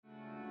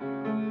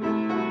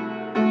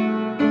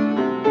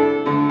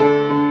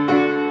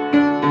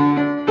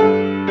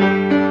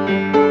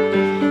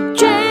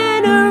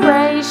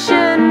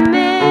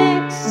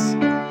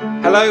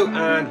Hello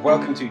and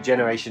welcome to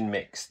Generation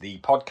Mix, the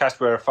podcast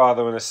where a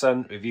father and a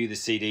son review the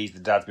CDs the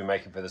dad's been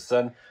making for the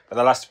son for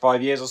the last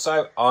 5 years or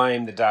so.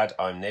 I'm the dad,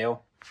 I'm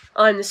Neil.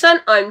 I'm the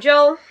son, I'm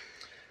Joel.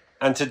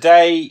 And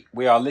today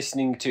we are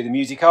listening to the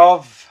music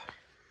of...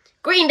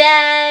 Green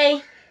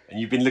Day! And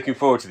you've been looking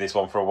forward to this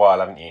one for a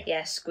while, haven't you?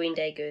 Yes, Green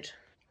Day good.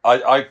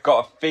 I've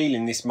got a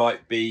feeling this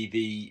might be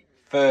the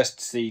first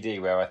CD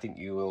where I think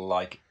you will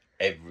like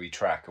every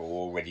track, or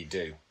already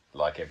do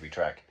like every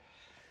track.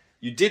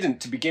 You didn't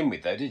to begin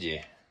with, though, did you?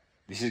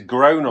 This has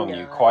grown on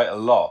you quite a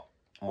lot,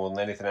 more than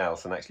anything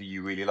else, and actually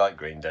you really like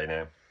Green Day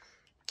now.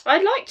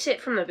 I liked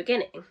it from the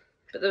beginning,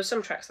 but there were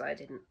some tracks that I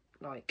didn't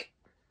like.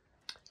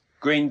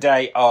 Green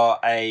Day are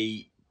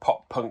a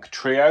pop-punk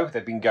trio.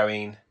 They've been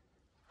going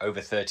over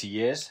 30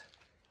 years.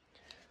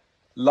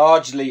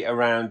 Largely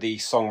around the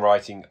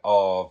songwriting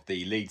of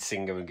the lead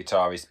singer and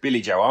guitarist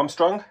Billie Joe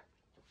Armstrong.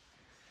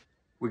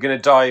 We're going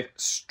to dive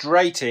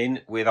straight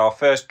in with our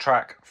first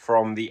track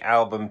from the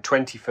album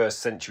 21st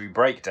Century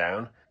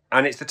Breakdown,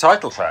 and it's the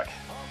title track,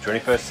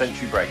 21st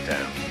Century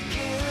Breakdown.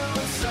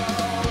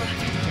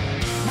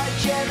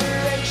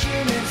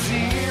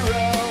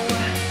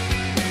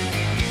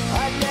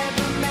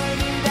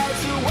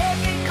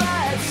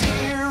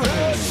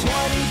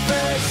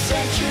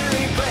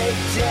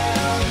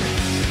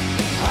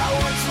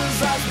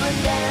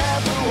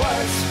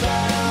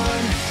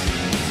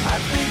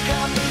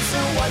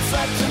 What's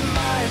left in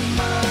my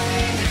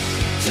mind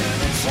to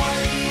the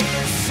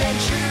 20th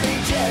century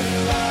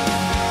deadline.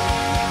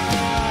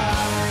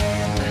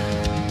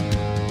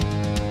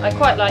 I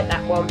quite like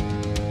that one.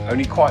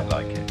 Only quite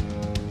like it.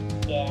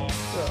 Yeah,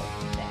 well,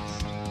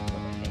 best. Not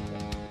my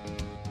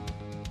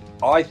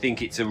favourite. I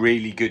think it's a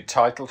really good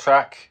title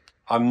track.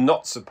 I'm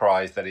not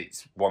surprised that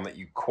it's one that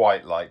you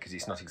quite like, because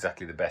it's not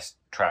exactly the best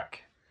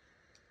track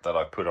that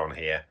I've put on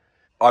here.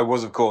 I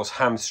was, of course,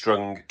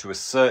 hamstrung to a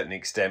certain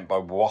extent by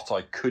what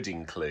I could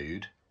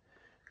include,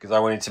 because I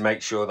wanted to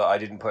make sure that I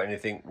didn't put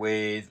anything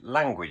with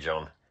language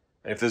on.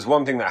 And if there's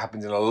one thing that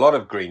happens in a lot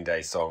of Green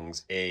Day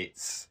songs,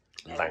 it's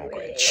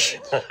language.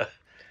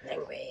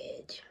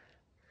 Language.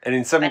 And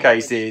in some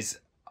cases,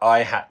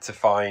 I had to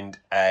find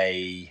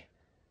a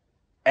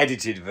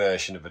edited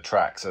version of a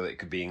track so that it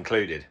could be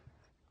included.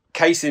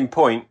 Case in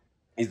point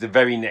is the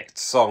very next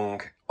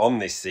song on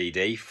this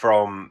CD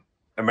from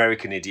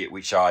American Idiot,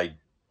 which I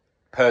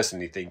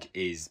personally think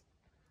is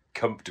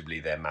comfortably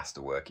their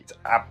masterwork. It's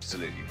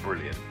absolutely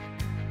brilliant.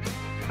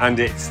 And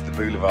it's the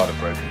Boulevard of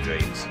Broken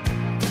Dreams.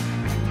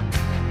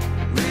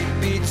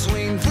 Read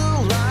between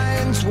the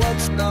lines,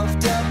 what's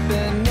stuffed up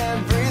and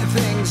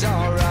everything's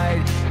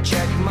alright.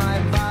 Check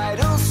my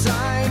vital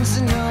signs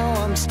to know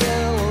I'm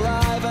still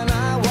alive, and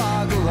I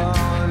walk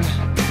alone.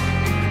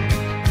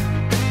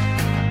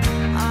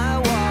 I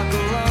walk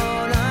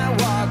alone, I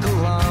walk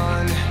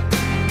alone.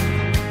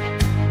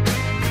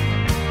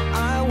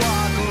 I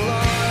walk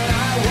alone,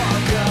 I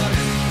walk up.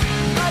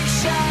 Like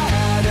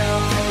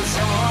shadows,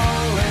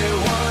 only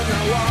one who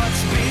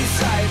walks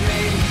beside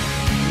me.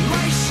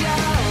 My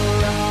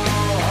shallow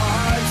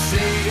heart's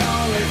the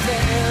only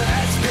thing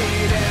that's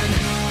beating.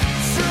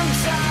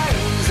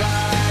 Sometimes I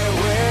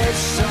wish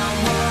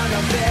someone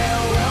up there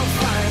will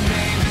find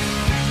me.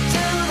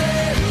 Till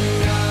then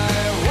I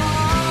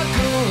walk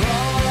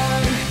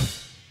alone.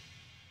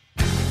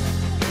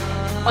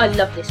 I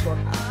love this one.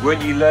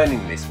 Weren't you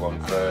learning this one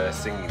for a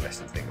singing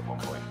lessons thing at one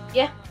point?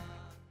 Yeah.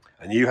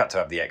 And you had to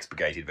have the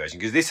expurgated version,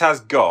 because this has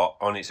got,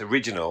 on its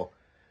original,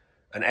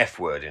 an F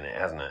word in it,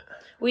 hasn't it?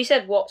 We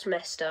said what's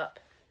messed up.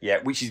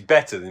 Yeah, which is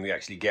better than we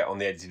actually get on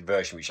the edited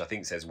version, which I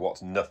think says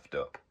what's nuffed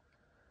up.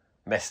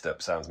 Messed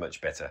up sounds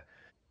much better.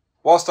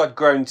 Whilst I'd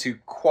grown to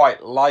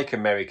quite like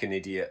American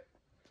Idiot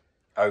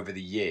over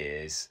the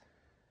years,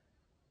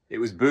 it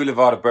was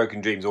Boulevard of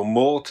Broken Dreams, or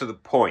more to the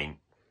point,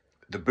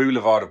 the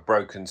Boulevard of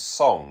Broken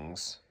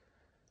Songs,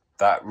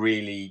 that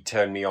really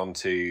turned me on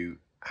to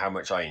how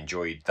much I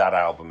enjoyed that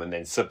album and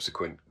then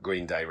subsequent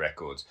Green Day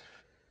records.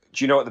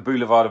 Do you know what the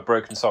Boulevard of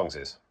Broken Songs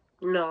is?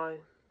 No.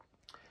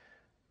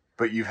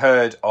 But you've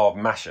heard of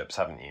mashups,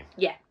 haven't you?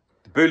 Yeah.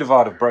 The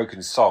Boulevard of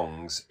Broken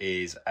Songs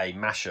is a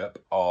mashup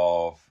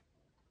of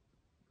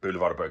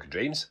Boulevard of Broken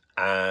Dreams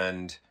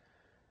and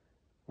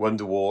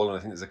Wonderwall, and I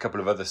think there's a couple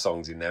of other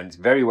songs in there, and it's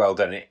very well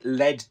done. It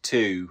led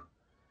to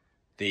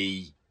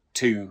the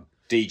two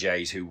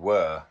DJs who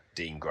were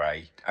Dean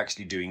Gray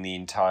actually doing the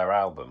entire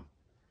album.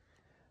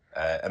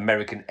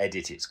 American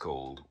Edit it's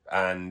called,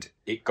 and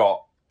it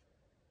got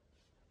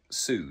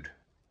sued,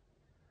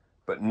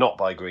 but not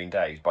by Green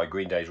Day, by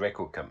Green Day's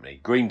record company.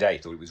 Green Day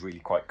thought it was really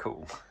quite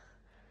cool.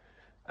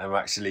 I'm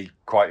actually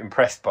quite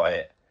impressed by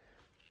it.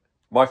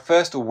 My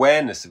first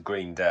awareness of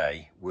Green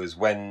Day was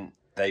when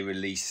they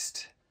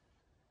released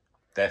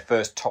their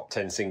first top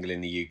 10 single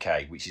in the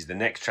UK, which is the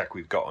next track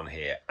we've got on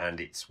here,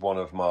 and it's one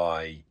of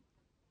my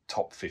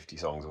top 50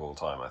 songs of all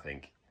time, I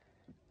think.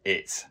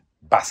 It's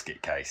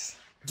Basket Case.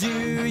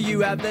 Do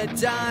you have the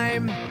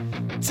time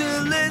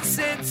to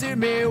listen to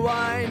me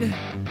whine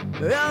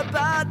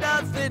about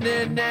nothing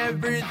and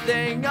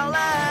everything all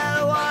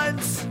at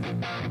once?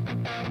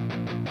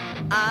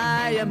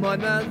 I am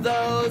one of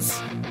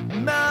those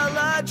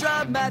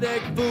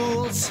melodramatic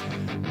fools,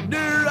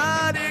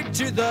 neurotic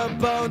to the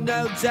bone,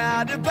 no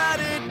doubt about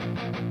it.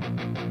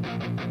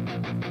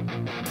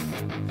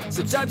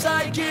 Sometimes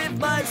I give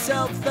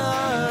myself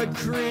the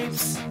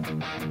creeps.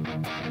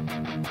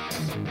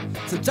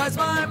 Sometimes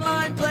my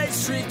mind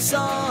plays tricks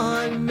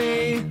on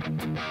me.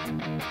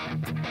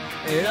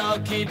 It all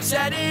keeps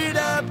adding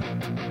up.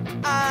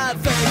 I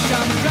think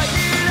I'm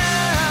cracking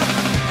up.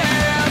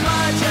 Am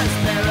I just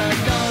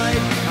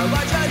paranoid? Am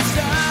I just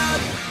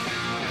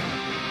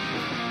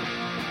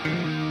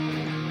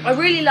I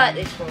really like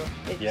this one.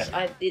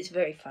 Yeah. It's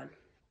very fun.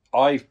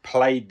 I've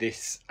played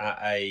this at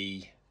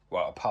a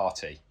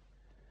party.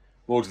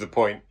 More to the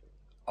point,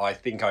 I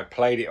think I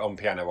played it on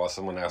piano while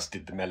someone else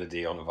did the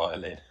melody on a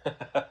violin.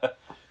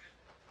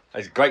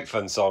 It's a great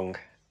fun song.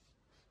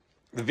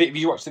 Did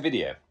you watch the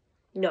video?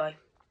 No.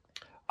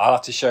 I'll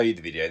have to show you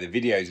the video. The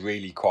video is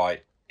really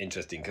quite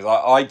interesting because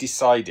I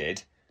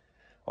decided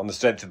on the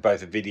strength of both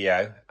the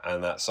video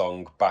and that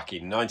song back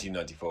in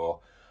 1994,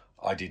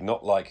 I did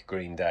not like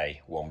Green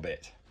Day one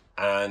bit.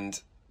 And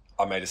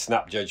I made a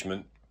snap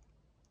judgment.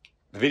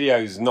 The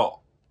video's not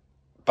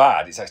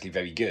bad, it's actually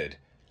very good,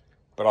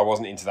 but I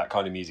wasn't into that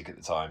kind of music at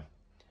the time.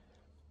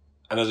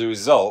 And as a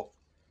result,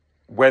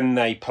 when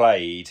they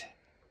played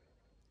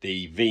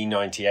the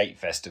V98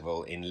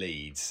 festival in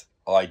Leeds,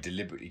 I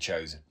deliberately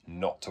chose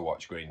not to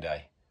watch Green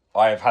Day.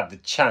 I have had the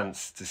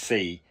chance to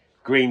see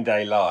Green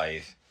Day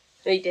live,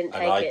 No, you didn't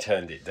take and I it.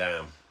 turned it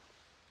down.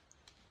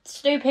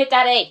 Stupid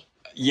Daddy.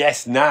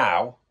 Yes,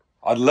 now.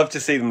 I'd love to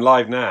see them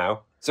live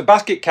now. So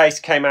Basket Case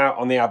came out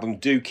on the album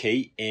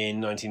Dookie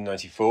in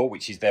 1994,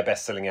 which is their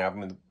best-selling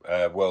album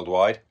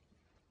worldwide.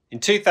 In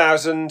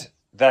 2000,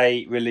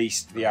 they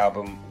released the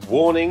album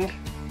Warning,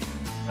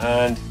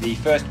 and the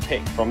first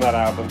pick from that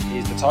album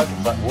is the title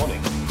track,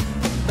 Warning.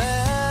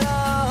 better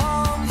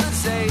homes and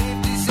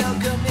safety cell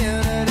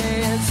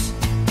communities?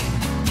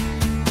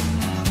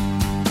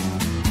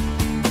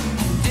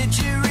 Did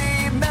you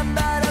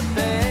remember to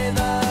pay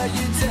the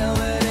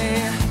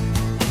utility?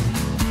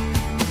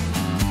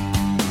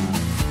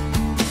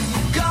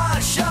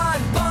 Caution,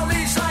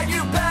 police line,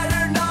 you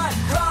better not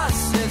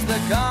cross. Is the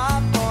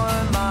cop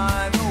or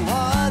mine the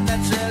one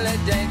that's really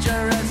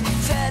dangerous?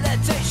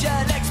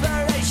 Sanitation,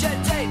 expiration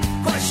date,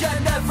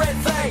 question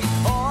everything,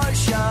 or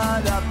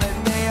shut up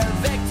and be a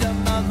victim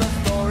of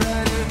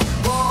authority.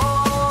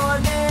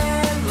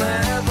 Warning,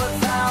 live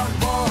without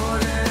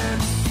warning.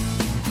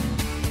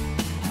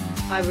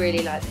 I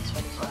really like this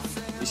one as well.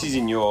 This is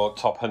in your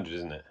top 100,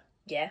 isn't it?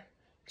 Yeah.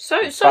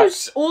 So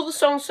fact- all the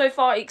songs so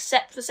far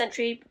except for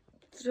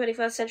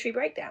 21st Century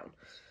Breakdown.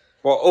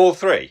 Well, all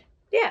three.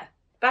 Yeah.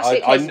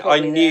 Basket Case is I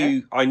probably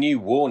there. knew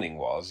Warning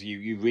was.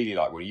 You really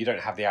like Warning. You don't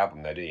have the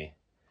album though, do you?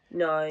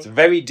 No. It's a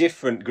very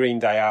different Green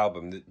Day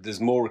album. There's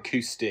more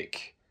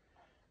acoustic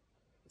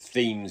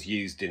themes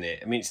used in it.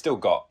 I mean, it's still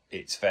got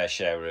its fair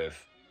share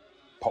of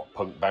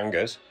pop-punk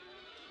bangers.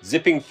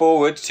 Zipping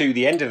forward to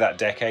the end of that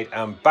decade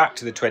and back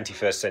to the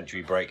 21st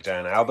Century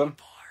Breakdown album.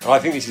 And I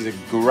think this is a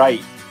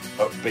great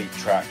upbeat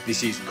track.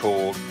 This is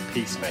called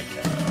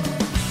Peacemaker.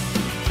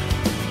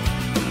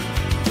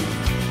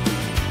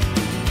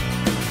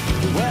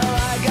 Well,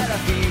 I got a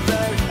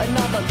fever, a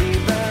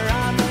non-believer.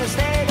 I'm in a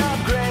state of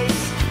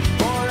grace,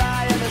 for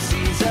I am a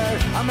Caesar.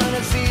 I'm on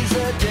a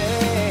Caesar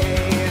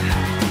day.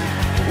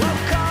 We'll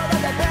call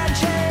it a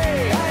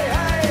banshee. Hey,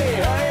 hey, hey,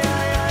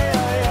 hey, hey,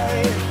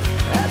 hey,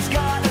 hey. As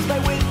God is my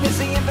witness,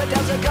 the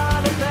infidels are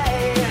gonna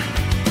pay.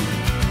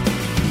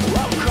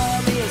 Well, call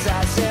me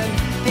assassin,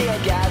 the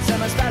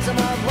orgasm, a spasm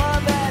of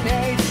love and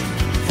hate.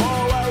 For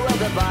what will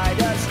divide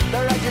us, the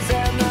righteous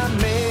and the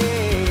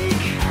meek.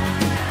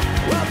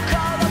 We'll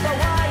call up the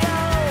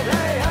wild,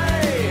 hey, hey,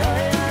 hey,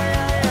 hey,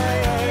 hey,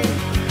 hey.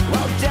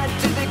 Well, dead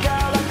to the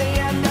girl at the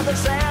end of the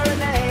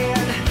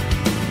serenade.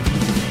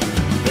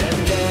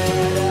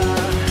 Vendetta,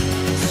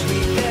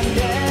 sweet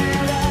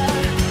vendetta,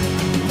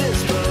 this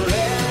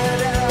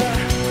beretta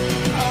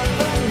of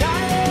the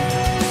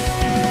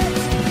night.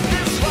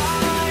 This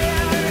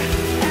fire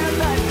and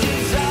that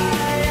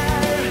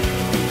desire.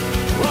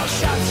 Well,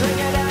 shots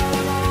ringing out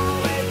of all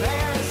my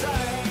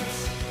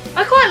parasites.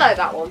 I quite like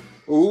that one.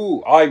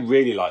 Ooh, I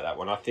really like that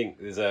one. I think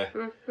there's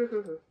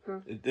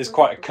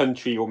quite a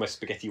country, almost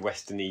spaghetti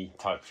westerny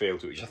type feel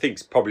to it, which I think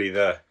is probably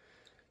the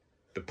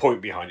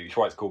point behind it, which is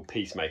why it's called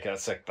Peacemaker.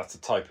 That's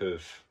a type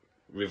of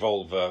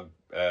revolver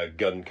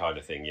gun kind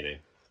of thing, you know.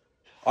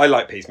 I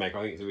like Peacemaker.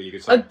 I think it's a really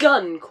good A song.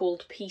 gun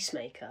called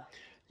Peacemaker.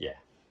 Yeah.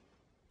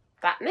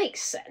 That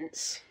makes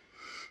sense.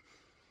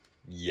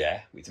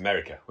 Yeah, it's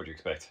America. What do you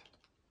expect?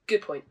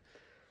 Good point.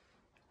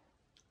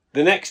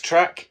 The next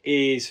track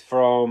is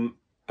from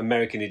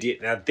American Idiot.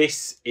 Now,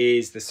 this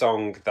is the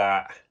song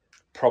that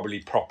probably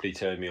properly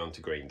turned me on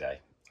to Green Day.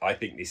 I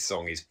think this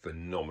song is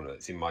phenomenal.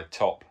 It's in my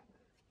top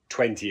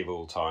 20 of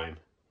all time.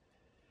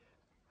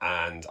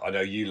 And I know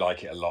you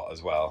like it a lot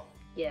as well.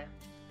 Yeah.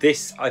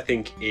 This, I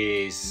think,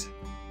 is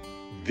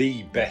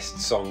the best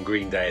song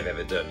Green Day have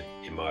ever done,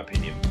 in my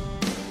opinion.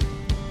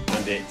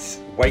 And it's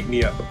Wake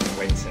Me Up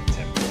When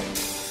September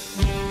Wakes.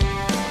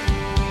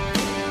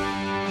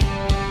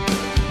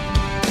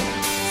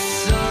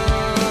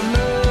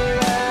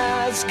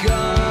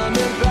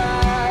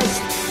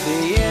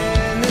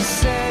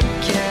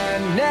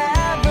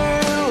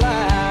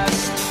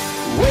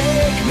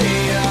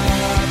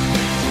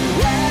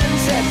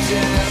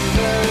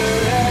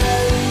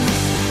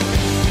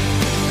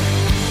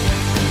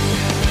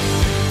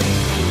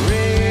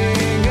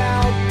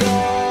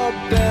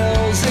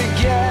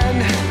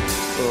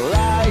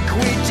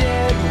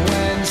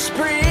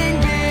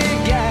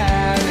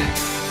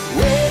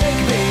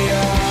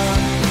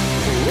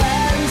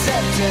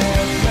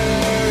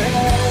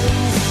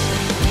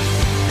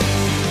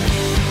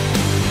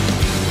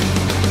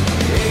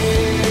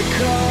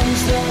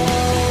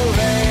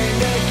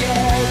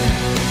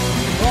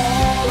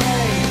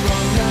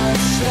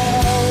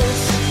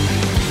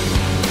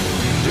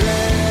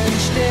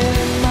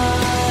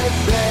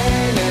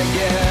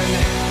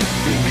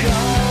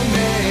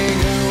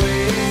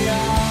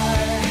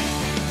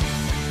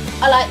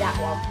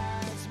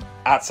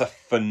 That's a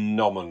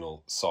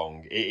phenomenal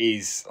song. It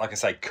is, like I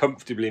say,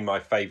 comfortably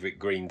my favourite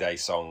Green Day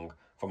song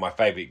from my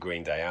favourite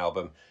Green Day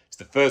album. It's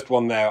the first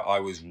one there I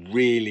was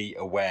really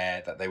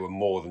aware that they were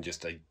more than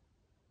just a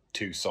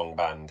 2-song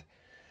band.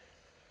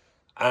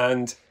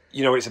 And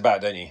you know what it's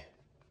about, don't you?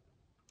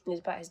 It's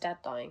about his dad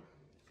dying.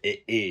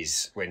 It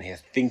is, when I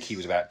think he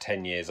was about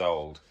 10 years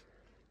old.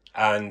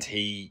 And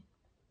he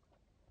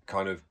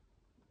kind of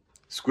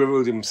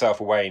scribbled himself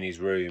away in his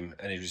room,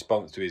 and his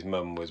response to his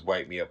mum was,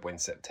 "Wake me up when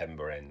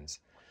September ends."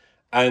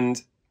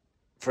 And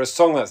for a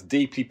song that's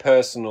deeply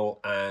personal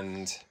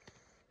and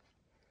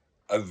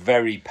a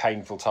very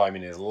painful time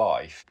in his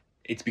life,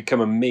 it's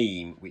become a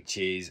meme which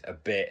is a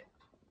bit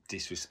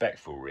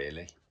disrespectful,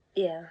 really.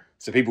 Yeah.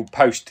 So people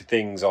post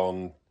things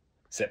on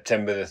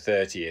September the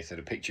 30th and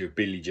a picture of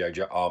Billy Joe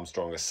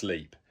Armstrong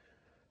asleep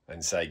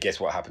and say, "Guess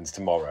what happens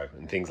tomorrow?"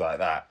 and things like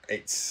that.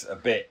 It's a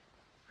bit...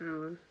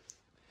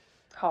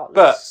 Heartless.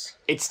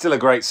 But it's still a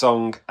great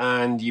song,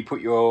 and you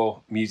put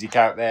your music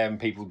out there and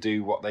people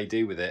do what they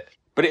do with it.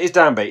 But it is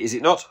downbeat, is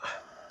it not?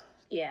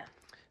 Yeah.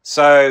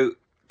 So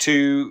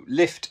to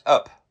lift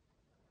up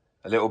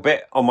a little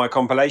bit on my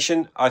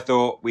compilation, I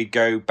thought we'd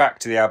go back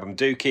to the album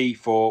Dookie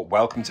for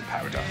Welcome to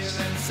Paradise.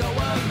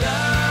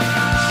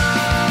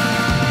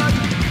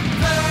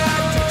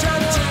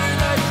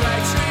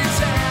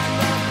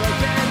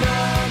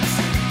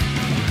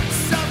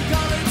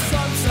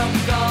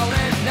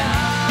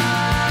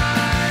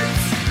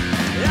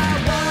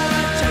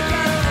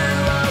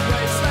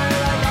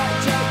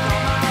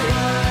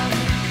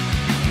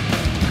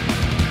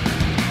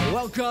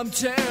 Welcome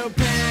to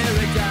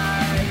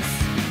paradise.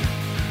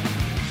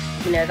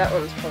 You know, that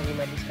one's probably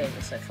my least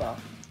favourite so far.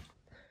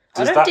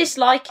 Does I don't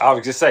dislike it. I was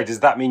going to say, does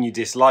that mean you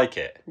dislike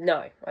it?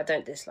 No, I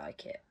don't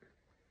dislike it.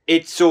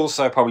 It's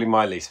also probably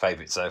my least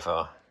favourite so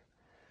far.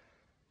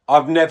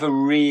 I've never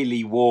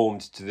really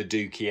warmed to the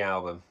Dookie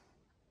album.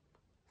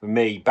 For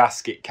me,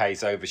 Basket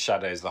Case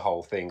overshadows the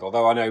whole thing,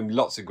 although I know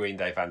lots of Green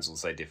Day fans will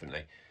say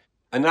differently.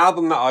 An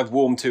album that I've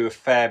warmed to a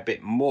fair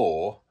bit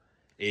more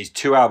is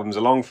 2 albums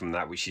along from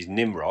that, which is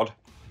Nimrod.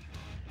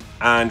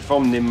 And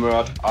from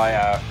Nimrod, I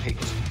have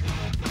picked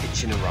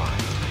Hitchin' a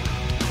Ride.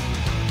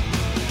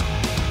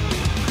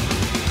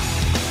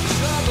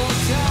 Troubled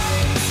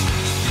times,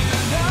 you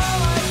know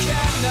I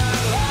cannot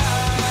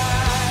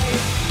lie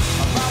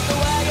about the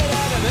wagon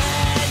and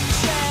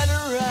a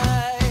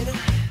ride.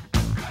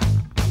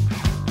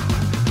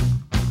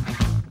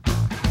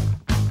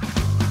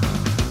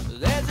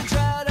 There's a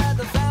trout at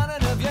the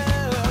fountain of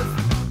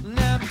youth,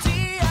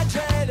 empty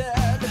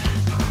hydrated.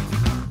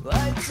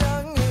 My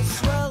tongue is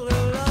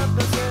swallowed up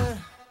as a...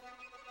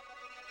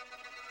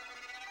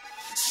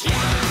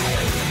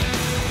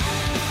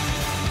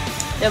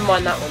 Never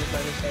mind, that one's my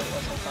least favourite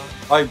one so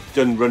far. I've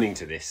done running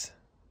to this.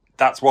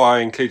 That's why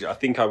I included it. I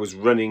think I was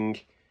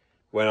running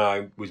when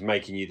I was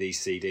making you these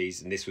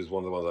CDs, and this was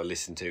one of the ones I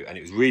listened to, and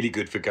it was really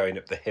good for going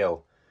up the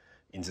hill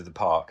into the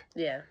park.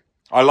 Yeah.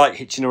 I like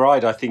Hitchin' a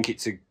Ride. I think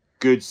it's a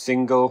good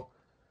single.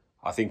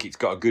 I think it's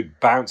got a good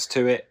bounce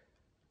to it,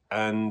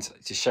 and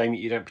it's a shame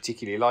that you don't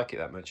particularly like it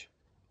that much.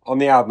 On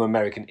the album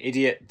American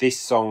Idiot, this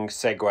song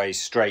segues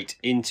straight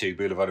into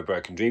Boulevard of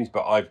Broken Dreams,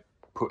 but I've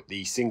put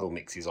the single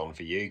mixes on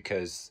for you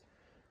because,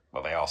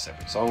 well, they are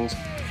separate songs.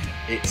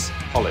 It's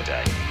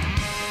Holiday. If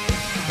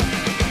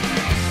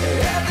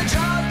the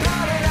drug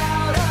running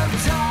out of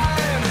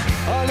time,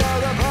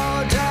 another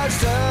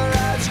protester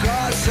has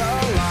crossed the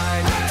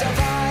line to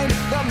find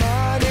the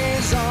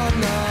money's on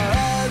the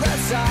other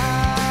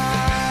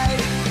side.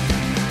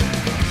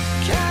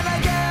 Can I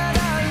get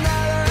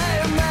another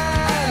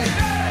amen?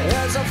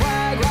 There's a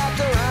flag wrapped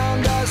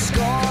around a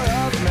score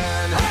of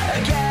men,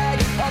 a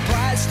gag, a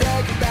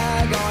plastic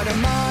bag on a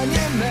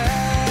monument.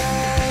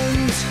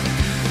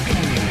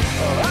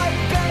 I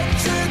beg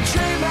to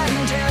dream and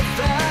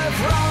differ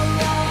from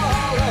the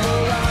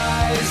hollow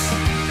rise.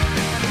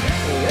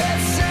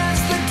 This is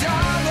the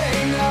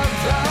dawning of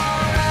the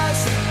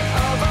rest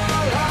of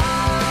our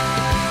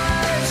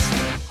lives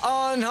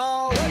on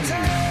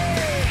holiday.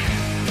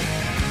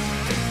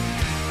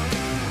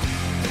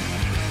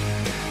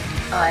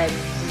 I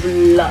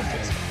love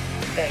this one.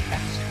 Very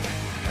fast.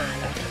 I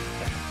love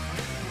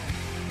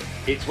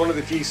it. It's one of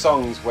the few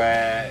songs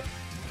where...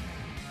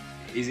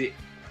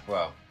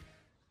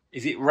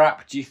 Is it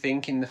rap, do you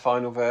think, in the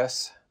final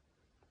verse?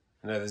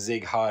 You know, the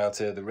Zig Heil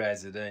to the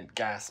resident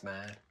gas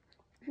man.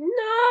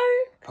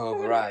 No.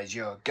 Pulverize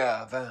your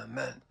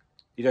government.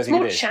 You don't It's think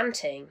more it is?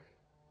 chanting.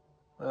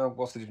 Well,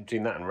 what's the difference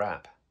between that and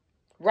rap?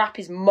 Rap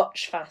is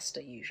much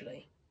faster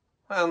usually.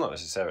 Well, not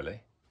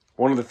necessarily.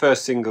 One of the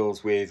first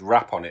singles with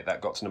rap on it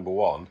that got to number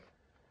 1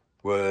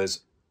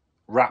 was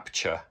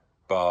Rapture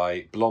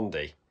by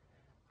Blondie.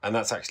 And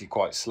that's actually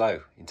quite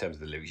slow in terms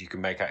of the lyrics. You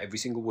can make out every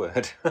single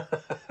word.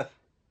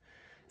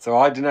 So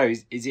I don't know,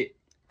 is it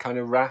kind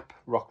of rock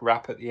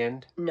rap at the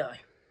end? No. I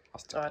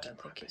I don't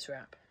think it's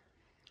rap.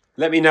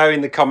 Let me know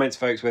in the comments,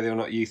 folks, whether or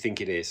not you think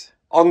it is.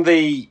 On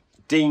the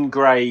Dean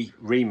Gray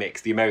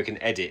remix, the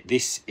American edit,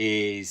 this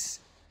is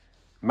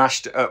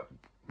mashed up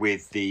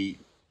with the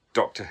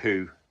Doctor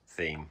Who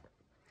theme.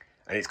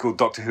 and it's called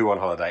Doctor Who on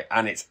Holiday,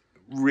 and it's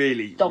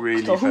really,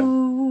 really Doctor fun.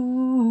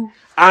 Who.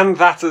 And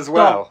that as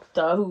well.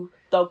 Doctor Who.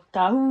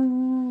 Doctor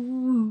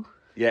Who.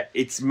 Yeah,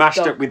 it's mashed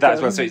up with that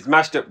as well. Doctor So it's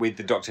mashed up with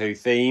the Doctor Who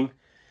theme,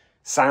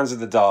 Sounds of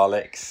the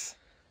Daleks,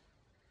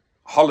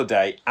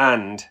 Holiday,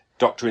 and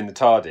Doctor in the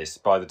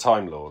TARDIS by the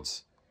Time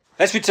Lords.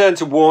 Let's return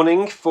to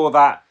Warning for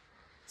that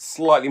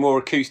slightly more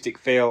acoustic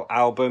feel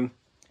album.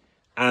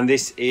 And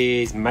this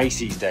is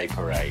Macy's Day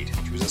Parade,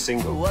 which was a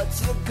single. What's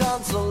the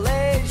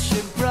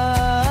consolation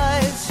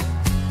prize?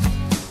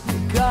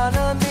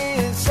 Economy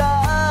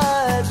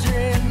inside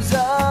dreams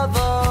of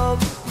hope.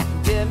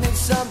 Give me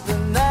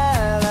something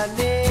that I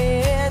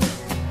need.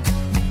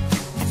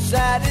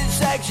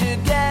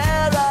 Satisfaction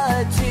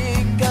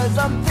guaranteed. 'Cause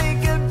I'm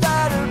thinking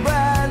about a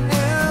brand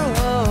new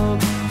home.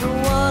 The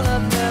one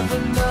I've never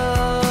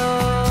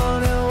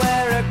known and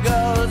where it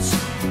goes.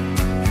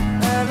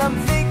 And I'm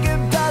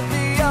thinking about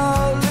the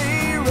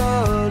only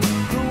road.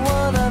 The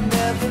one I've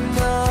never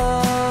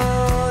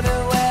known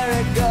and where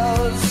it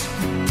goes.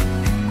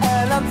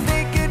 And I'm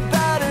thinking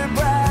about a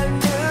brand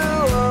new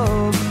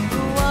home.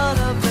 The one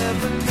I've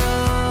never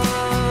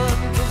known.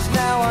 'Cause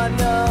now I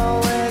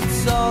know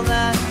it's all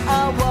that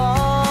I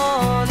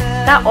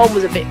wanted. That one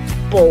was a bit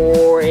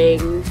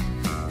boring.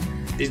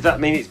 Does that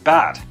mean it's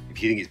bad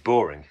if you think it's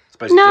boring? I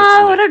suppose No, it does, I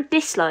doesn't it? don't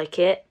dislike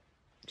it.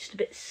 Just a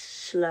bit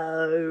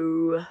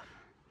slow.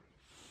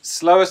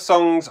 Slower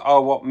songs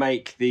are what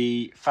make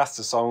the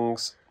faster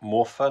songs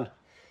more fun.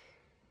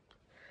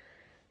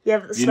 Yeah,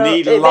 but the You slow,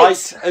 need it light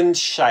makes- and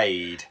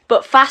shade.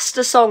 but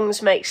faster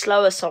songs make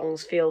slower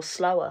songs feel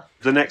slower.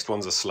 The next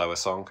one's a slower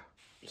song.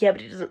 Yeah,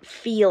 but it doesn't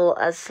feel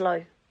as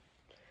slow.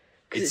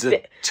 It's it's a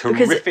bit-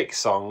 because terrific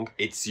song.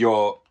 It's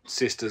your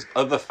sister's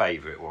other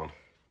favourite one.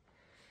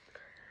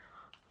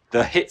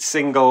 The hit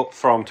single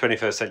from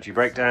 21st Century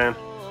Breakdown,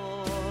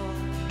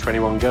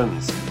 21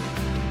 Guns.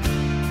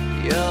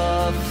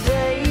 Your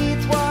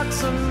faith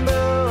walks on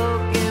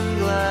broken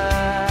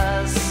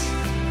glass,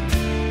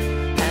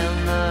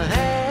 and the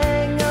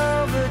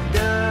hangover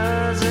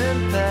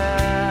doesn't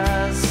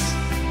pass.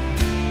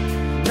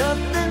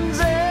 Nothing's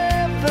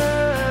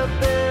ever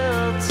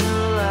built to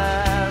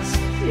last.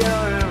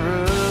 You're in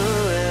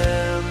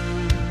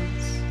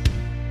ruins.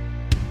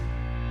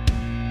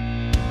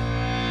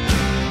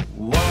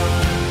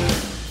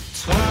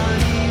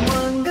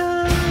 21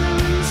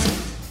 guns.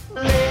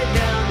 Lay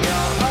down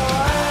your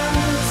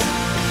arms.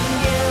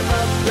 Give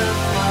up the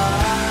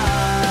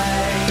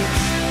fight.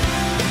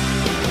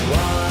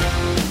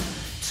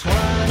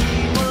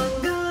 21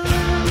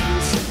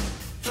 guns.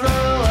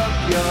 Throw up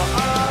your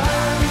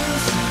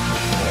arms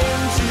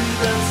into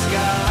the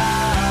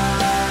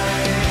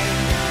sky.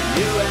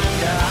 You and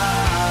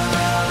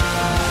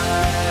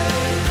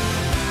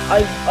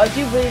I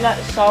do really like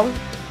the song,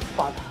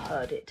 but I've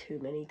heard it too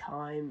many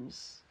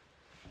times.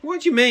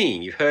 What do you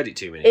mean? You've heard it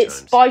too many It's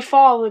times. by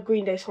far the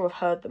Green Day song I've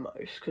heard the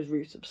most because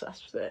Ruth's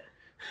obsessed with it.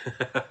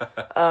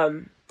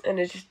 And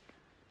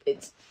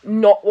it's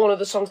not one of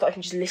the songs that I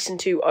can just listen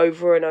to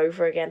over and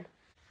over again.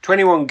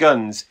 21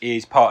 Guns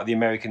is part of the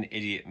American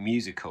Idiot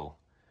musical.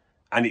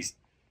 And it's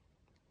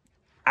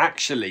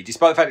actually,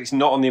 despite the fact it's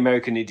not on the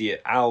American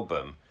Idiot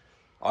album,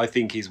 I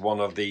think is one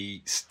of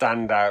the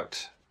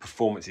standout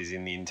performances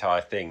in the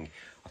entire thing.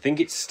 I think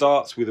it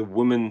starts with a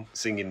woman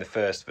singing the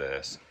first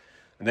verse,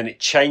 and then it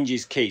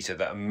changes key so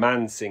that a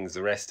man sings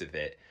the rest of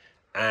it.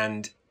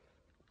 And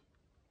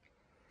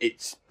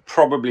it's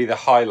probably the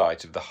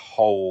highlight of the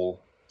whole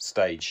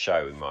stage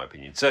show, in my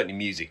opinion, certainly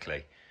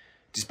musically.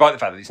 Despite the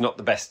fact that it's not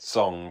the best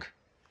song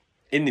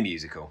in the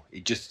musical,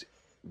 it just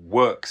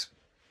works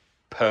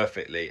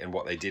perfectly, and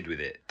what they did with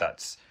it,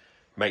 that's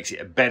makes it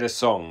a better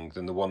song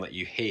than the one that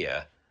you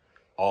hear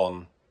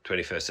on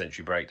 21st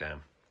Century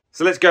Breakdown.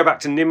 So let's go back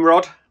to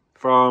Nimrod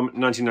from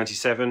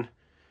 1997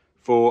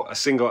 for a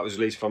single that was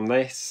released from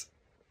this,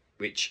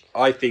 which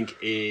I think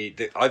is...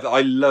 I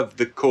love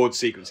the chord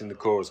sequence in the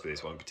chorus for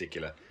this one in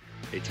particular.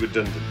 It's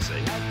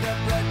Redundancy.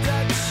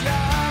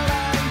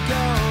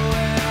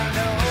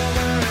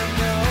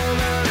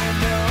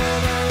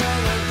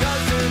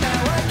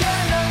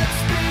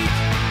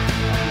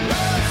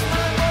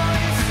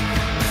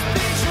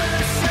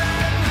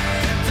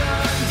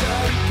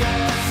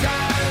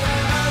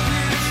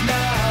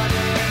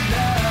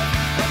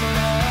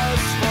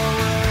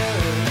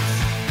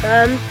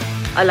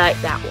 I like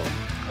that one.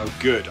 Oh,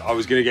 good. I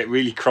was going to get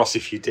really cross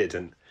if you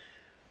didn't.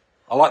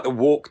 I like the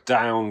walk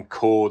down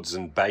chords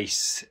and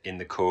bass in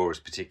the chorus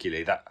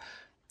particularly. That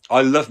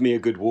I love me a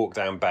good walk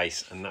down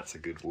bass, and that's a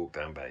good walk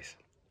down bass.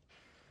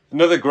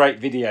 Another great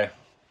video.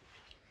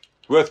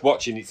 Worth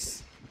watching.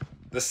 It's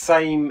the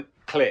same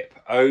clip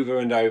over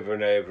and over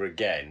and over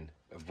again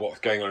of what's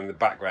going on in the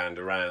background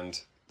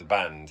around the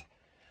band,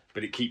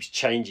 but it keeps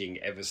changing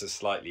ever so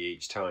slightly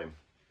each time.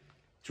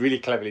 It's really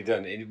cleverly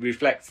done. It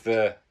reflects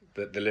the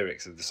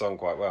lyrics of the song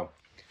quite well.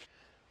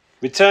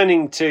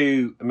 Returning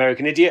to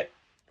American Idiot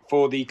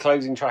for the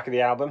closing track of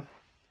the album,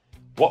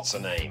 What's Her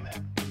Name?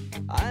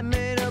 I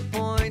made a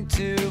point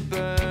to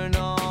burn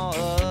all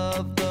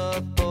of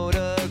the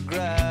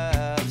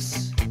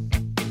photographs.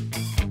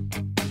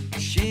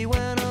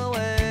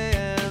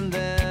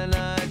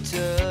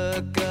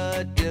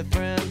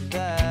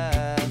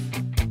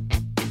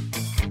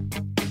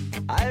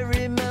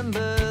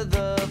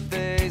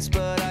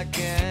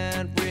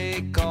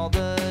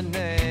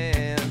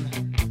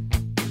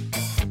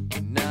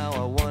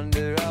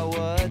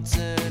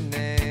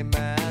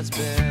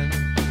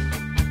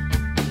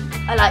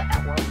 I like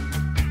that one.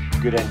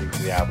 Good ending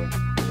to the album.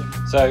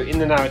 So, in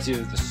the narrative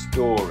of the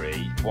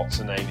story, What's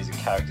Her Name is a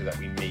character that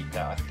we meet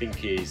that I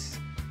think is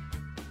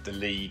the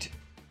lead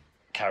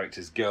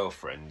character's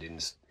girlfriend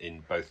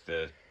in both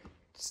the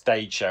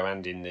stage show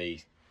and in the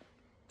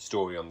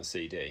story on the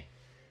CD.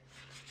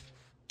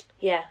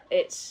 Yeah,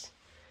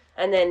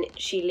 and then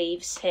she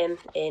leaves him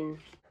in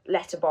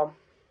Letterbomb.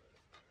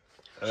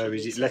 Oh,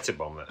 is it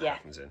Letterbomb that Yeah.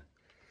 happens in?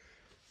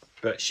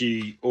 But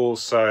she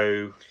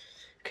also...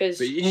 Because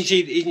But isn't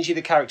she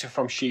the character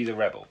from She the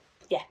Rebel?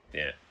 Yeah.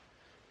 Yeah.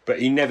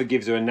 But he never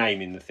gives her a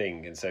name in the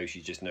thing, and so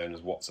she's just known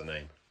as What's Her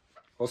Name.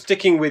 Well,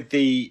 sticking with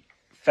the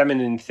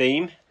feminine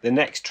theme, the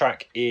next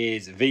track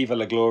is Viva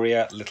La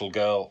Gloria, Little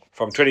Girl,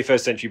 from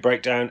 21st Century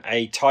Breakdown,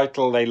 a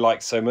title they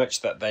liked so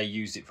much that they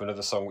used it for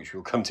another song which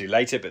we'll come to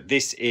later, but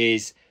this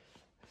is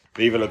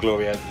Viva La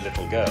Gloria,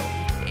 Little Girl.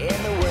 In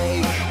the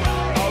wake,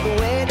 all the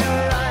way to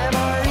rhyme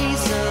or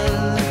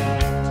reason.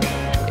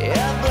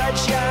 Yeah,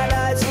 bloodshot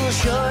eyes will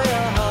show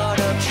your heart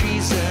of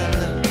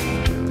treason.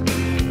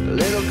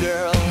 Little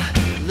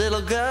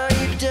girl,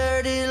 you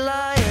dirty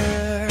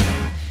liar.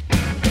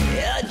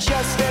 You're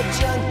just a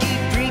junkie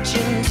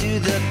preaching to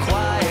the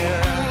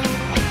choir.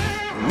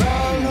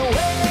 Run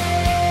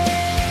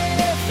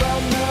away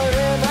from the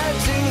river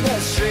to the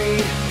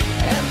street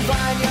and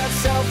find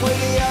yourself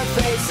with your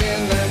face in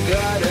the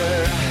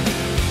gutter.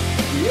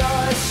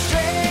 You're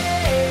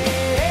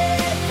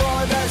straight for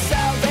the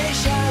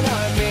Salvation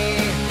Army.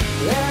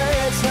 There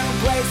is no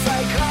place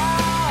like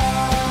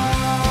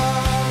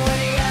home when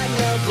you got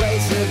no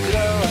place to go.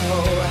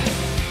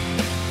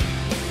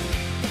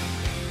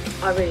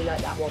 I really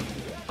like that one.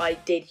 I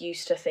did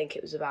used to think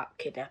it was about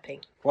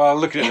kidnapping. Well,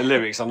 looking at the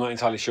lyrics, I'm not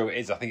entirely sure it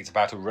is. I think it's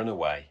about a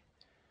runaway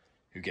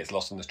who gets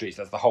lost on the streets.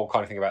 That's the whole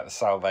kind of thing about the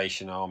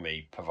Salvation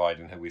Army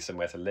providing her with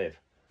somewhere to live.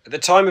 At the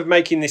time of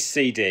making this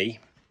CD,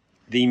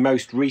 the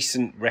most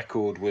recent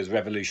record was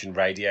Revolution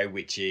Radio,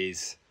 which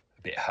is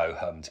a bit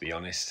ho-hum, to be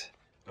honest.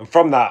 And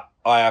from that,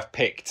 I have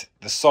picked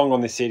the song on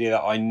this CD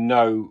that I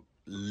know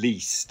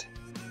least,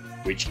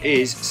 which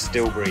is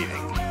Still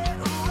Breathing.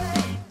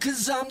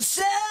 'Cause I'm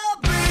still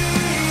breathing,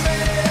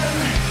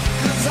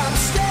 'cause I'm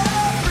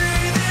still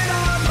breathing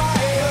on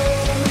my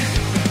own.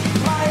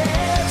 My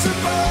head's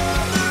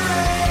above the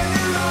rain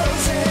and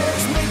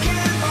roses,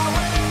 making my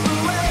way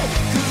away.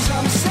 'Cause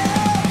I'm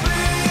still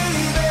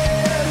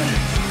breathing,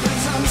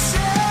 'cause I'm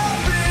still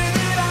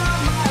breathing on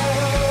my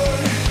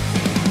own.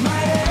 My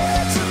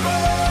head's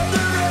above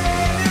the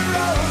rain and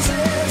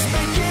roses,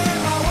 making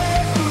my way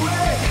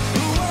away.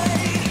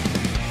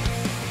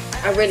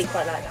 I really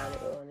quite like that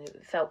one.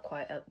 It felt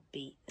quite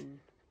upbeat and...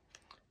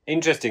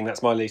 Interesting,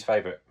 that's my least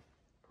favourite.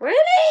 Really?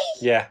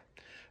 Yeah,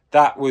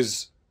 that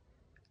was,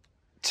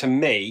 to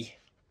me,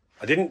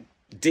 I didn't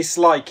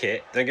dislike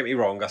it, don't get me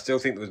wrong, I still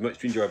think there was much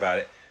to enjoy about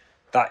it.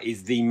 That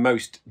is the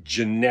most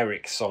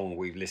generic song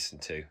we've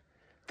listened to.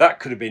 That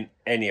could have been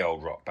any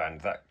old rock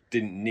band, that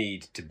didn't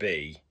need to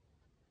be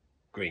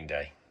Green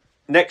Day.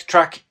 Next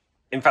track,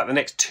 in fact the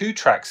next two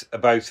tracks are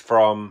both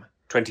from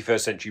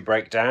 21st Century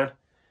Breakdown.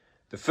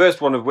 The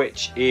first one of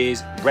which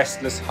is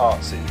Restless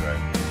Heart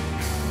Syndrome.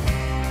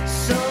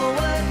 So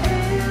what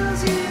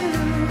ails you?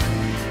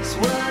 Is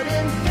what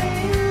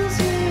impales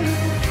you?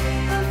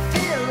 I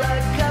feel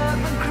like I've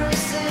been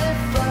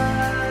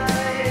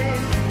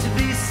crucified to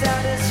be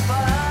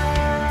satisfied.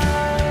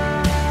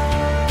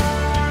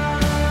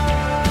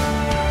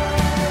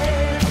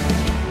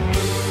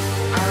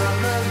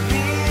 I'm a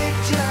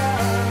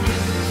victim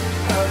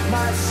of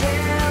my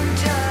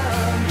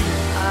symptom.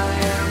 I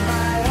am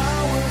my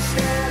own worst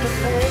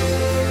enemy.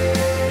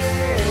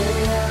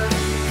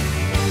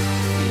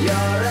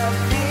 You're a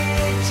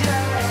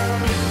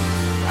victim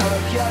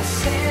of your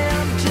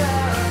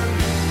symptom.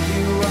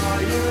 You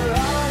are your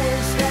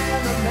honest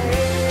enemy.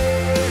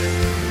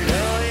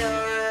 Know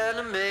your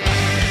enemy.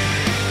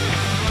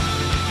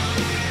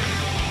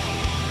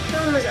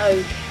 That one was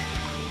okay.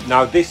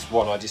 Now this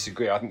one I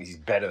disagree, I think this is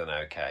better than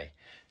okay.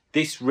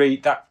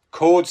 That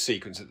chord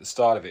sequence at the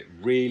start of it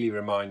really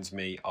reminds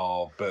me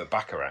of Burt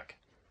Bacharach.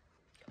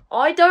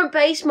 I don't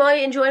base my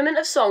enjoyment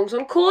of songs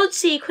on chord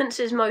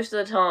sequences most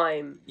of the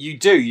time. You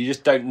do, you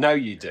just don't know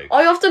you do.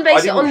 I often base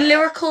it didn't- on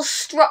lyrical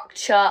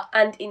structure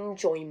and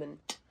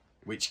enjoyment.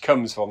 Which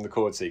comes from the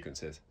chord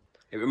sequences.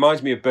 It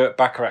reminds me of Burt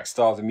Bacharach's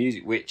style of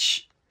music,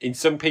 which in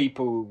some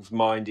people's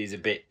mind is a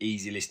bit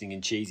easy listening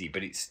and cheesy,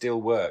 but it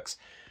still works.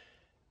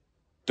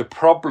 The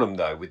problem,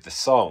 though, with the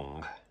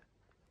song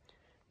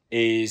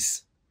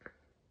is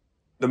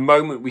the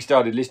moment we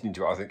started listening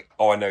to it, I think,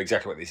 oh, I know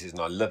exactly what this is and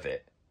I love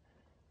it.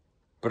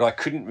 But I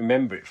couldn't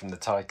remember it from the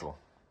title.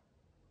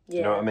 Yeah,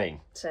 You know what I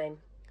mean? Same.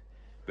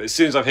 But as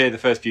soon as I've heard the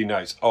first few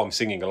notes, oh, I'm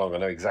singing along, I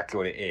know exactly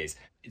what it is.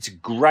 It's a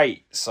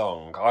great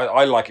song.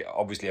 I like it,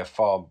 obviously, a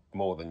far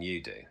more than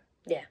you do.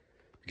 Yeah.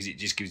 Because it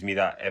just gives me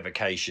that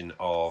evocation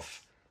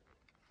of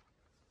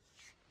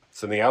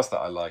something else that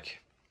I like.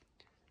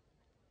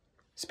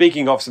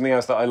 Speaking of something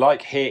else that I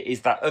like, here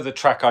is that other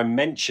track I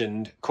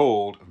mentioned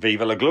called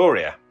Viva La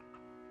Gloria.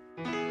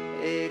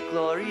 Hey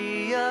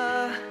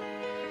Gloria,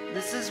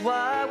 this is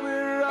why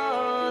we're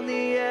on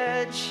the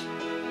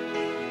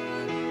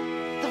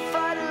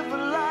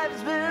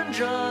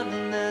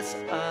on this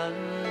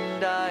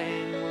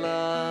undying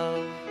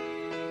love.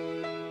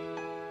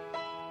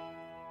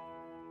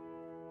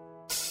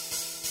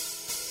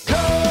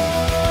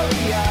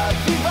 Gloria,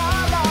 viva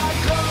la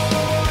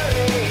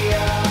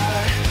gloria.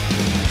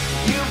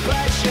 You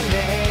put your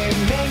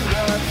name in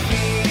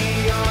graffiti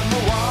on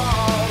the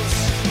walls,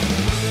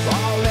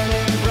 falling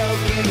in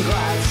broken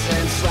glass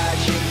and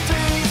slashing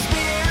through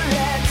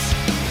spirits.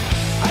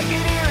 I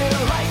can hear it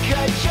like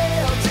a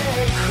jailed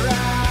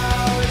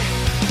crowd.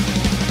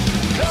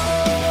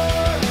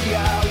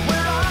 Gloria,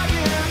 where are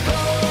you,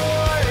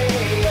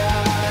 Gloria?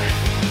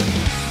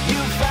 You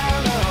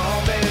found a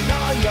home in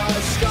all your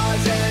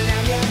scars and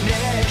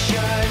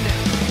ammunition.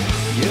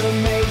 You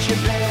made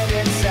your bed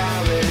in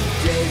salad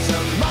days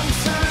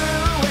amongst the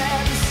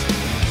ruins.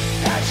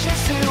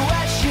 Ashes to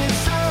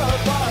ashes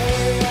apart.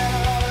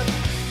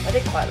 I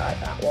did quite like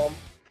that one,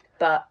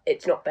 but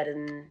it's not better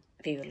than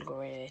Viva la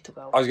Gloria Little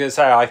Girl. I was going to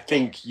say, I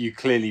think you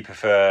clearly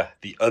prefer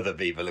the other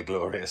Viva la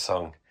Gloria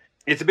song.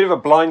 It's a bit of a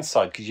blind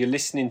side because you're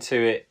listening to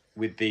it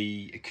with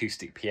the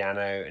acoustic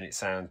piano and it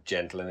sounds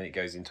gentle and then it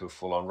goes into a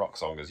full-on rock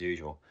song as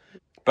usual.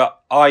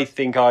 But I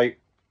think I,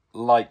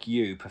 like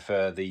you,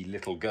 prefer the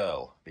Little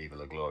Girl Viva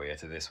la Gloria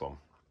to this one.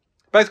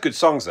 Both good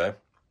songs though.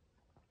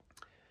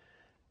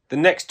 The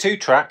next two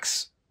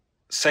tracks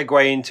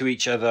segue into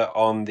each other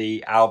on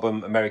the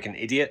album American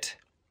Idiot.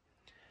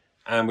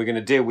 And we're going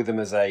to deal with them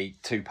as a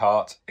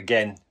two-part.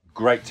 Again,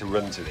 great to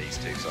run to these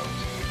two songs.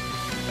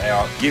 They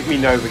are Give Me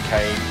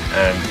Novocaine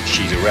and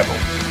She's a Rebel.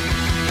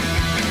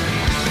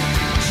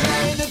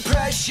 Drain the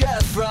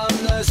pressure from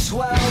the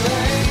swelling.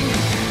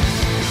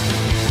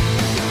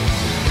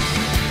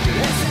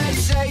 The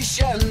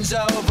sensation's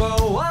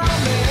overwhelming.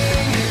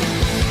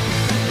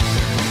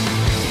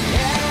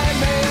 And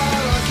may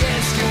all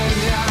kiss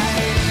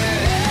tonight.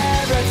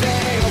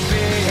 Everything will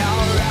be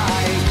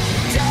alright.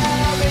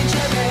 Tell me,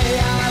 Jimmy,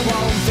 I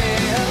won't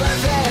feel a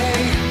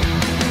thing.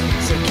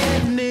 So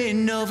give me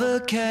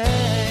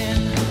Novocaine.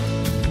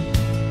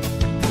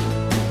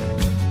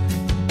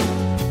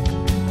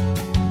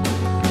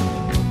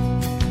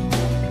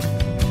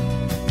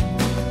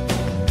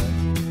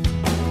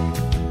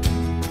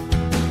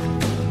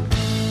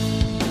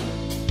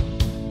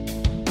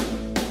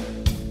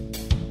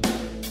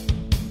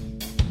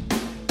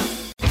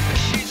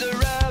 She's a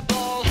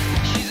rebel,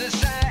 she's a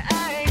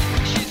saint,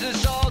 she's the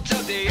salt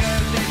of the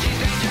earth and she's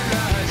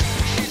dangerous.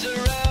 She's a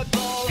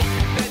rebel,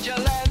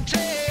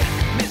 vigilante,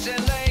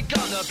 missing link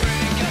on the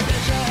brink of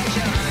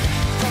destruction.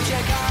 From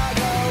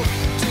Chicago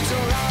to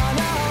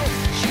Toronto,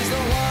 she's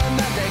the one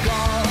that they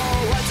call,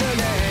 oh, what's her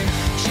name?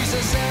 She's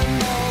a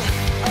symbol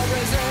of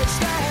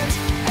resistance,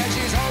 and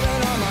she's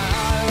holding on my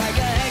heart like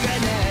a hand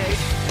grenade.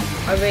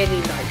 I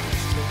really like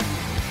these two.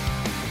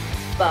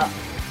 But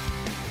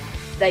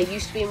they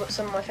used to be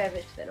some of my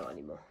favourites, but they're not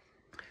anymore.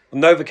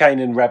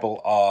 Novocaine and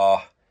Rebel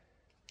are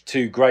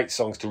two great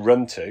songs to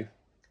run to.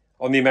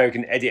 On the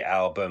American Idiot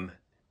album,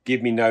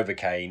 Give Me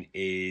Novocaine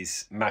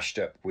is mashed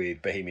up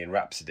with Bohemian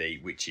Rhapsody,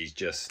 which is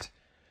just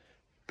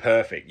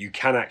perfect. You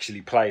can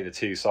actually play the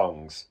two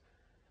songs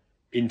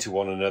into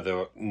one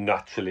another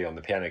naturally on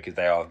the piano because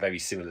they are very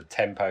similar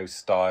tempo,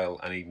 style,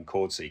 and even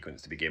chord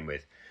sequence to begin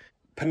with.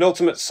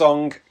 Penultimate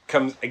song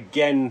comes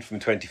again from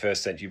 21st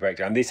Century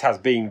Breakdown. This has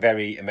been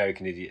very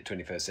American Idiot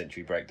 21st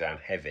Century Breakdown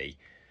heavy,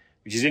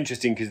 which is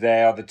interesting because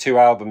they are the two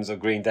albums of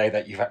Green Day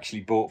that you've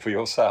actually bought for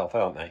yourself,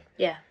 aren't they?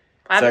 Yeah.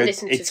 I haven't So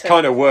listened to it's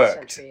kind of 21st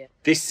worked. Century yet.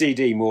 This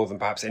CD, more than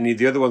perhaps any of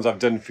the other ones I've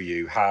done for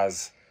you,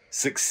 has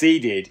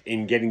succeeded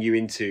in getting you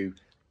into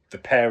the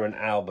parent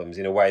albums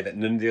in a way that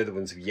none of the other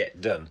ones have yet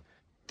done.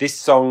 This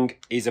song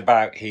is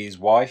about his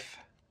wife.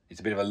 It's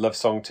a bit of a love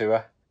song to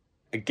her.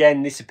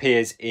 Again, this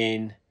appears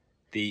in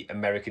the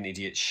American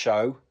Idiot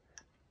show,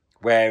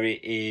 where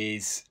it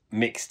is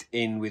mixed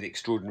in with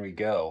Extraordinary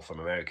Girl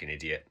from American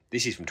Idiot.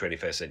 This is from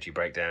 21st Century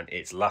Breakdown.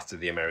 It's Last of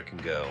the American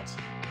Girls.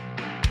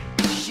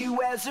 She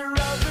wears her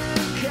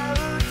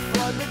overcoat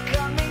for the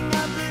coming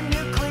of the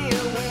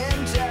nuclear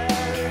winter.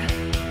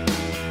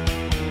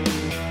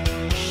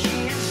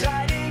 She is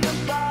riding a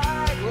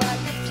bike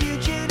like a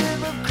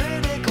fugitive of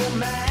critical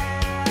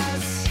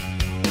mass.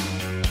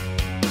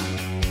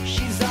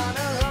 She's on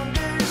a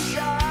hunger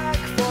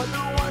strike for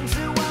the ones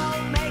who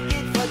won't make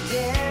it for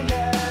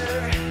dinner.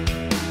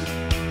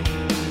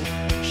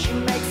 She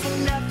makes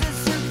enough to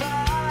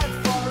survive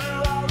for her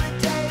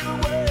holiday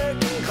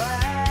working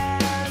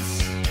class.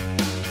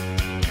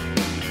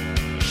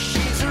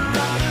 She's a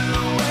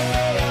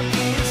runaway of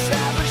the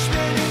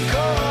establishment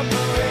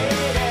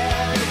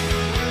incorporated.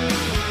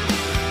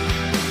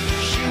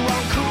 She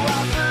won't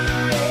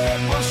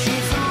cooperate. Well,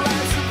 she's the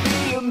last of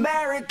the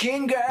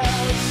American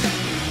girls.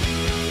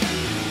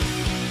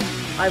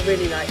 I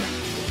really like that.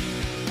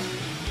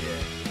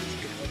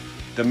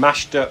 The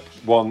mashed up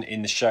one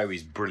in the show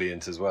is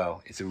brilliant as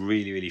well. It's a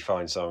really, really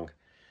fine song.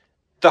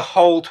 The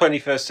whole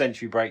 21st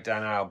Century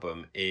Breakdown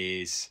album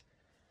is,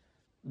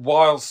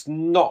 whilst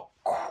not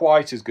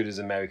quite as good as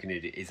American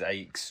Idiot, is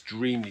a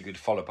extremely good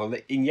follow-up.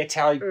 And yet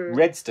I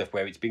read stuff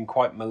where it's been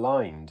quite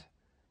maligned.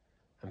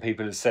 And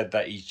people have said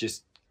that he's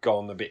just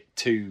gone a bit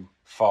too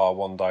far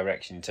one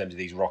direction in terms of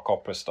these rock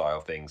opera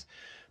style things.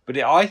 But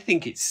I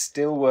think it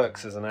still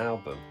works as an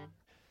album.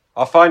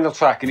 Our final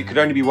track, and it could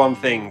only be one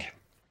thing,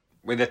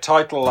 with a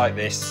title like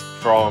this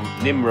from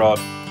Nimrod,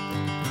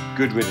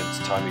 Good Riddance,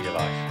 Time of Your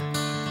Life.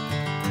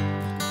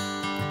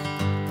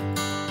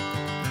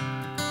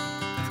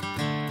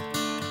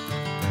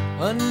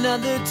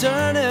 Another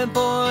turning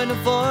point, a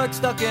fork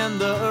stuck in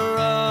the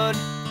road.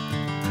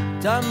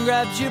 Time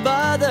grabs you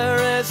by the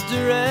wrist,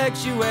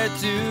 directs you where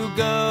to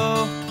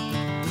go.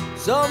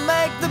 So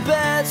make the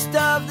best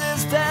of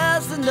this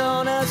test and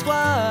don't ask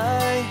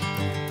why.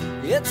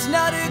 It's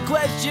not a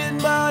question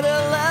but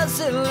a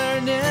lesson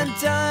learned in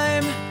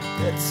time.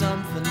 It's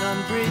something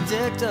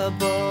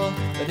unpredictable,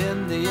 but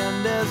in the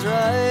end is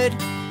right.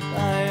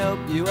 I hope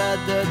you had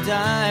the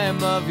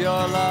time of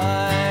your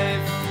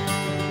life.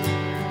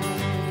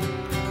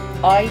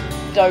 I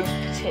don't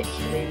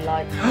particularly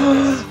like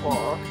this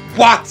one.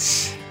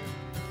 What?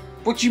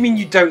 What do you mean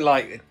you don't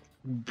like it?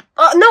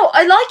 No,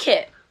 I like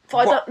it, but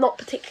I What? don't, not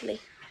particularly.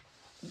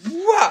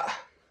 What?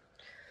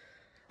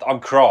 I'm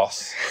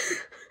cross.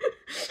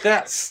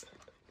 That's...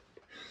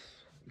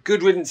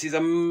 Good Riddance is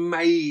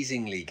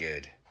amazingly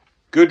good.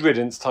 Good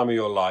Riddance, Time of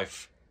Your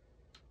Life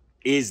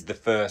is the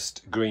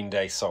first Green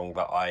Day song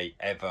that I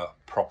ever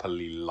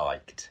properly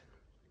liked.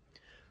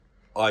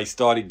 I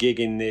started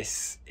gigging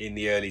this in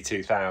the early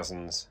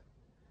 2000s.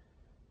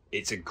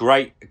 It's a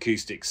great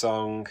acoustic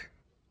song,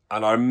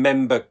 and I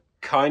remember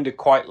kind of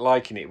quite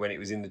liking it when it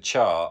was in the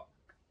chart.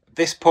 At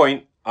this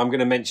point, I'm going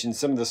to mention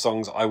some of the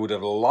songs I would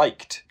have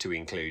liked to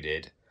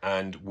included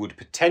and would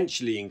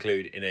potentially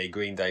include in a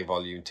Green Day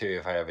Volume 2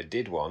 if I ever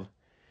did one,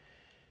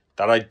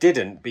 that I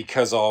didn't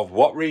because of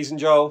what reason,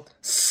 Joel?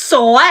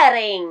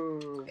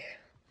 Swearing!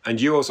 And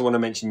you also want to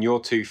mention your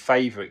two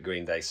favourite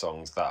Green Day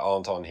songs that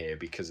aren't on here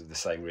because of the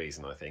same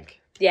reason, I think.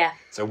 Yeah.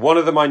 So one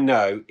of them I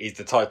know is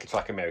the title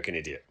track American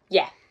Idiot.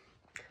 Yeah.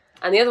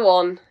 And the other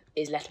one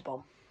is Letter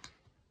Bomb.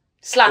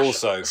 Slash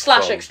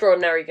from-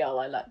 Extraordinary Girl.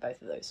 I like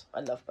both of those. I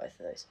love both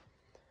of those.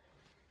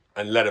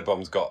 And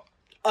Letterbomb's got...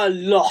 A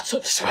lot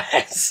of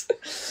swears.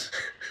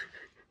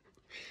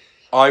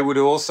 I would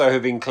also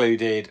have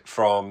included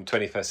from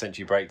 21st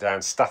Century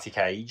Breakdown Static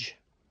Age,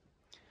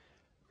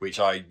 which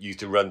I used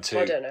to run to.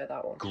 I don't know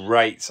that one.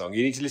 Great song.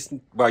 You need to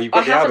listen... Well, you've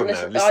got the album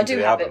now. Listen I to do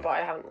the have album. it, but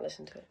I haven't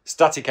listened to it.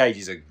 Static Age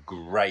is a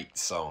great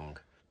song.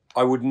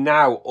 I would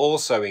now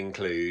also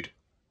include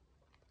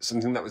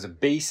something that was a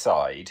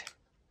B-side,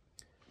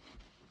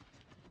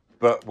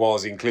 but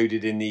was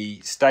included in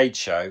the stage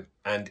show,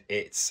 and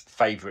it's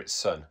Favourite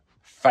Son.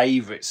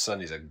 Favourite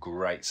Son is a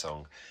great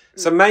song.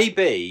 So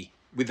maybe,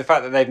 with the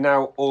fact that they've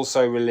now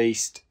also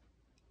released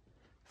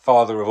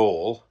Father of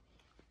All,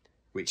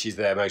 which is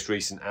their most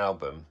recent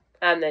album.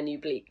 And then you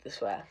bleep the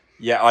swear.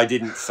 Yeah, I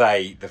didn't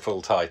say the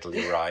full title,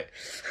 you're right.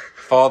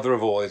 Father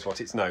of All is what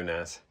it's known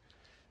as.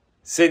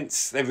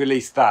 Since they've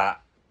released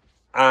that,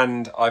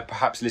 and I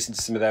perhaps listened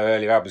to some of their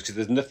earlier albums, because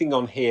there's nothing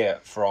on here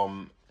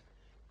from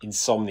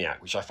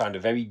Insomniac, which I found a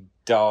very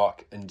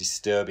dark and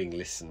disturbing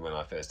listen when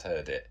I first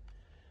heard it.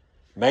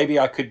 Maybe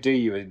I could do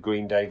you a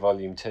Green Day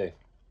Volume 2.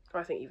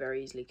 I think you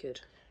very easily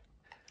could.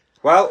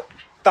 Well,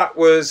 that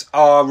was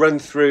our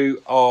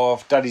run-through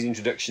of Daddy's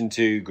introduction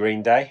to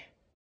Green Day.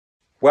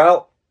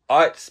 Well,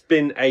 it's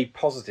been a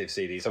positive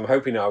CD, so I'm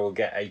hoping I will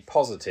get a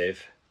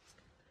positive.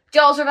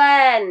 Joel's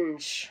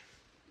Revenge!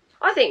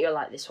 I think you'll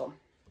like this one.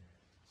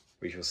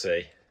 We shall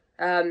see.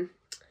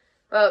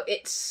 Well,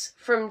 it's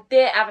from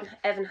Dear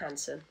Evan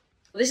Hansen.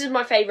 This is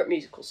my favourite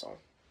musical song.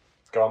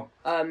 Go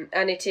on.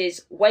 And it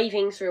is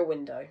Waving Through a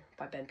Window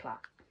by Ben Platt.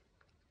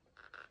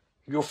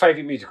 Your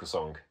favourite musical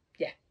song?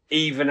 Yeah.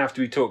 Even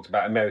after we talked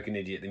about American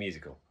Idiot the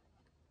musical?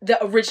 That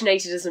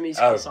originated as a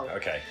musical song.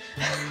 Okay.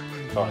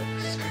 Fine.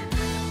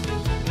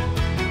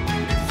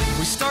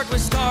 We start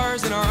with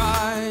stars in our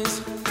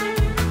eyes.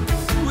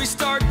 We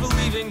start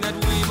believing that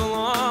we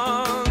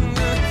belong.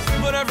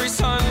 But every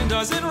sun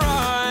doesn't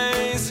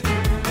rise.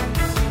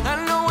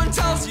 And no one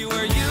tells you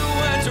where you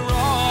went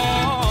wrong.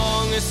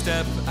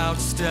 Step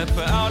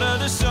out of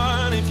the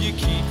sun if you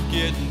keep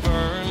getting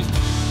burned.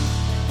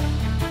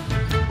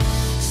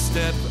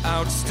 Step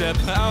out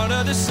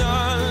of the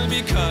sun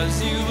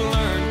because you've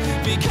learned.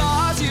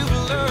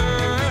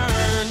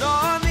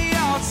 On the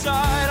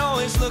outside,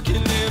 always looking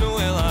in.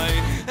 Will I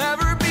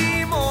ever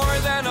be more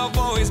than I've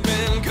always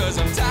been? Cause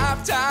I'm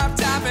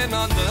tapping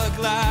on the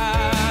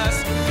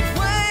glass,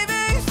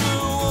 waving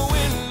through a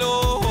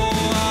window.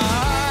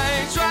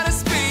 I try to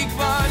speak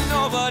but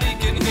nobody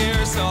can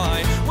hear, so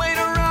I wait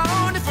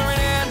around for an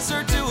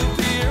answer to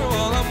appear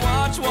while I'm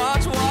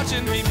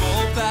watching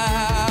people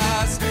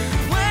pass,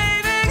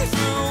 waving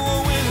through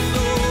a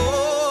window.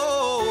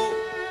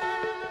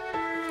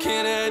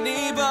 Can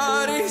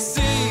anybody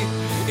see?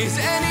 Is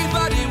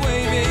anybody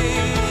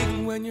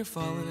waving? When you're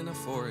falling in a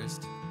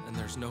forest and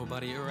there's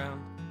nobody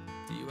around,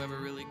 do you ever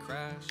really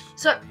crash?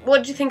 So, what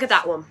did you think of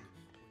that one?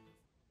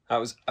 That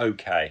was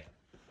okay.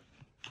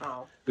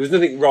 Oh. There was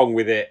nothing wrong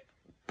with it,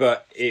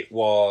 but it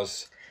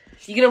was...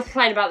 You're going to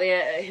complain about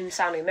him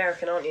sounding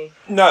American, aren't you?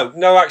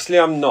 No, actually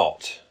I'm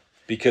not.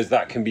 because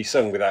that can be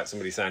sung without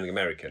somebody sounding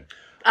American.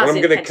 As What I'm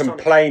in going to pentatonic.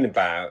 complain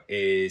about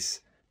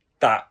is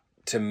that,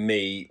 to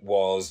me,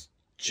 was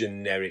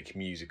generic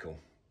musical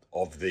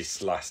of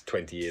this last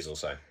 20 years or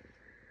so.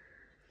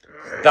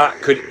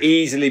 That could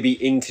easily be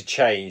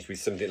interchanged with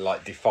something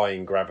like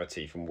Defying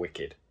Gravity from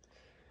Wicked.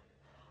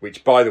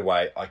 Which, by the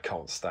way, I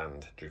can't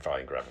stand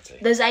Defying Gravity.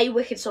 There's a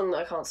Wicked song that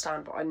I can't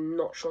stand, but I'm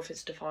not sure if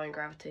it's Defying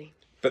Gravity.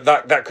 But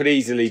that could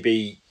easily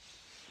be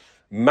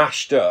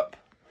mashed up.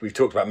 We've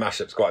talked about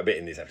mashups quite a bit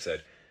in this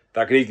episode.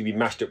 That could easily be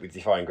mashed up with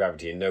Defying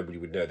Gravity and nobody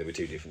would know they were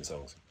two different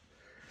songs.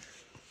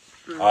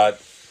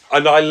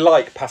 And I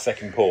like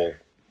Pasek and Paul,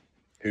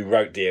 who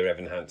wrote Dear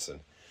Evan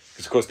Hansen.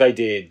 Because, of course, they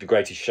did The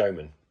Greatest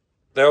Showman.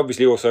 They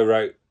obviously also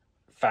wrote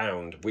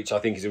Found, which I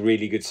think is a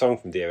really good song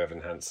from Dear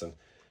Evan Hansen.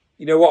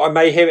 You know what, I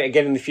may hear it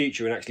again in the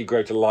future and actually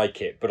grow to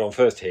like it, but on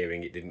first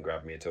hearing it didn't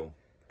grab me at all.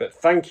 But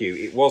thank you,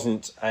 it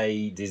wasn't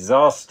a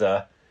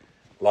disaster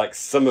like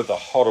some of the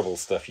horrible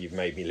stuff you've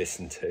made me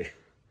listen to.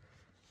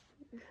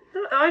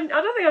 I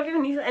don't think I've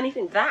given you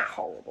anything that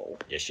horrible.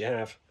 Yes, you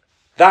have.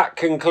 That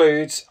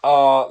concludes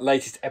our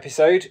latest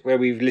episode where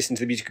we've listened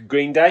to the music of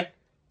Green Day.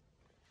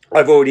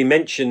 I've already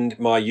mentioned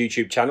my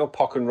YouTube channel,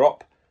 Pock and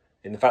Rop,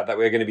 in the fact that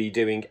we're going to be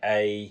doing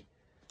a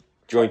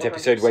joint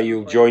episode where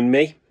you'll join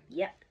me.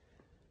 Yep.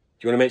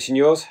 Do you want to mention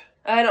yours?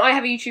 And I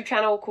have a YouTube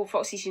channel called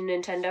Foxy Super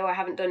Nintendo. I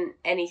haven't done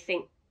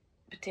anything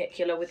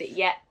particular with it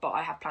yet, but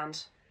I have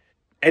plans.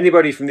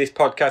 Anybody from this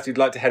podcast who'd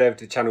like to head over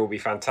to the channel will be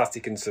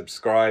fantastic and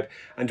subscribe.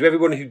 And to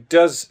everyone who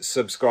does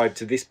subscribe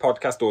to this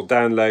podcast or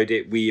download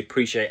it, we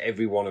appreciate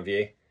every one of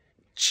you.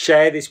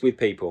 Share this with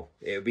people.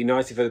 It would be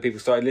nice if other people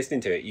started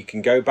listening to it. You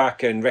can go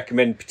back and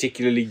recommend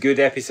particularly good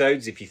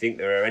episodes if you think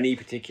there are any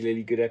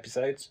particularly good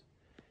episodes.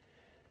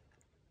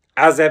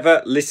 As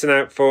ever, listen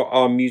out for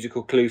our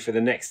musical clue for the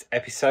next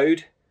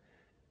episode,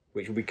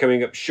 which will be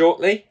coming up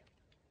shortly.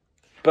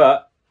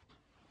 But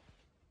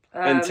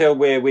until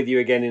we're with you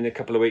again in a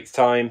couple of weeks'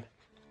 time,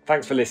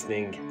 thanks for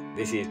listening.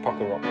 This is Pock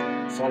and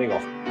Rock signing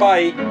off.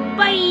 Bye.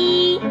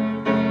 Bye!